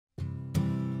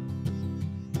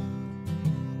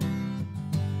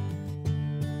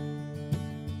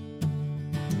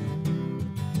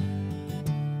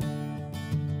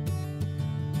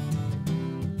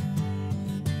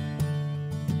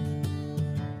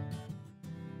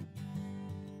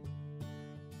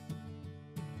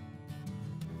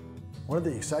One of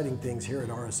the exciting things here at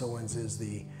RS Owens is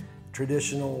the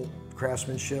traditional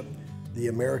craftsmanship, the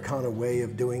Americana way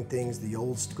of doing things, the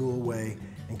old school way,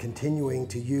 and continuing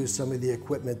to use some of the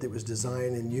equipment that was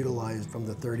designed and utilized from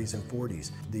the 30s and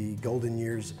 40s, the golden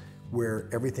years where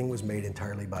everything was made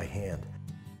entirely by hand.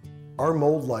 Our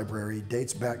mold library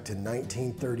dates back to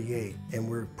 1938, and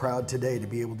we're proud today to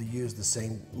be able to use the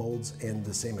same molds and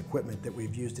the same equipment that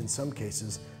we've used in some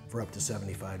cases for up to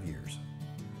 75 years.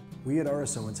 We at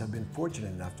RS Owens have been fortunate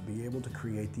enough to be able to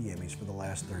create the Emmys for the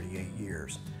last 38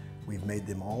 years. We've made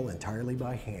them all entirely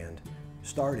by hand,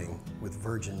 starting with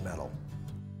virgin metal.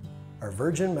 Our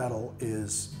virgin metal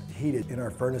is heated in our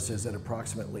furnaces at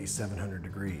approximately 700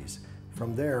 degrees.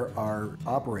 From there, our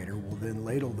operator will then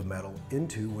ladle the metal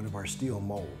into one of our steel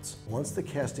molds. Once the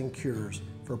casting cures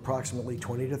for approximately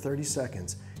 20 to 30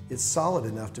 seconds, it's solid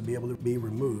enough to be able to be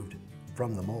removed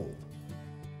from the mold.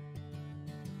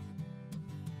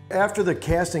 After the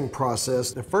casting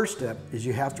process, the first step is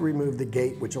you have to remove the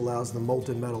gate which allows the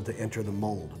molten metal to enter the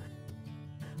mold.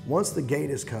 Once the gate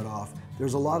is cut off,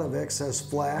 there's a lot of excess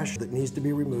flash that needs to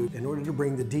be removed in order to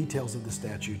bring the details of the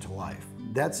statue to life.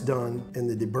 That's done in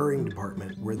the deburring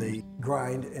department where they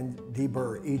grind and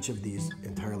deburr each of these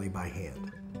entirely by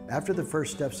hand. After the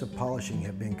first steps of polishing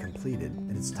have been completed,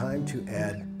 it's time to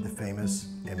add the famous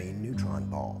Emmy neutron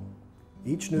ball.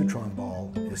 Each neutron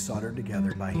ball is soldered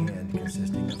together by hand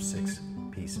consisting of 6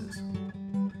 pieces.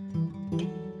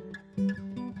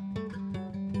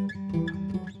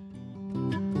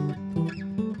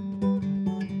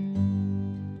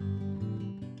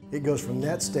 It goes from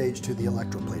that stage to the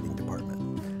electroplating department.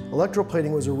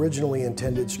 Electroplating was originally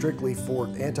intended strictly for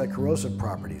anti-corrosive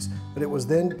properties, but it was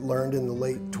then learned in the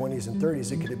late 20s and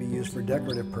 30s it could be used for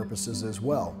decorative purposes as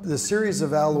well. The series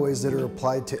of alloys that are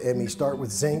applied to Emmy start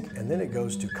with zinc, and then it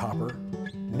goes to copper,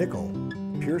 nickel,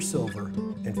 pure silver,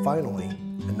 and finally,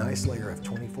 a nice layer of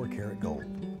 24 karat gold.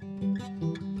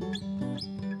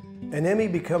 An Emmy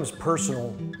becomes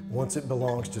personal once it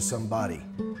belongs to somebody.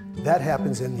 That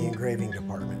happens in the engraving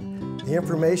department. The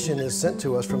information is sent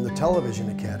to us from the Television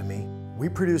Academy. We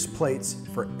produce plates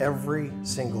for every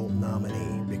single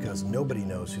nominee because nobody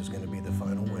knows who's going to be the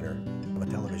final winner of a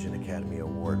Television Academy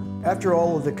Award. After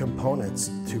all of the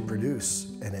components to produce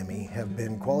an Emmy have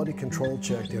been quality control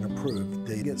checked and approved,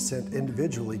 they get sent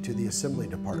individually to the assembly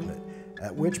department,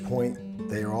 at which point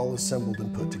they are all assembled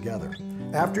and put together.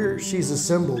 After she's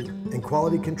assembled and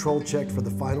quality control checked for the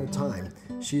final time,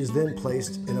 she is then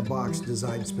placed in a box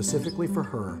designed specifically for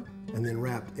her and then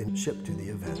wrapped and shipped to the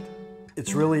event.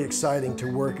 It's really exciting to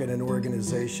work at an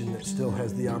organization that still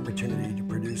has the opportunity to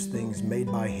produce things made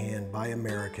by hand by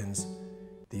Americans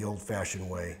the old-fashioned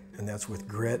way, and that's with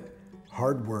grit,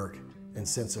 hard work, and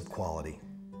sense of quality.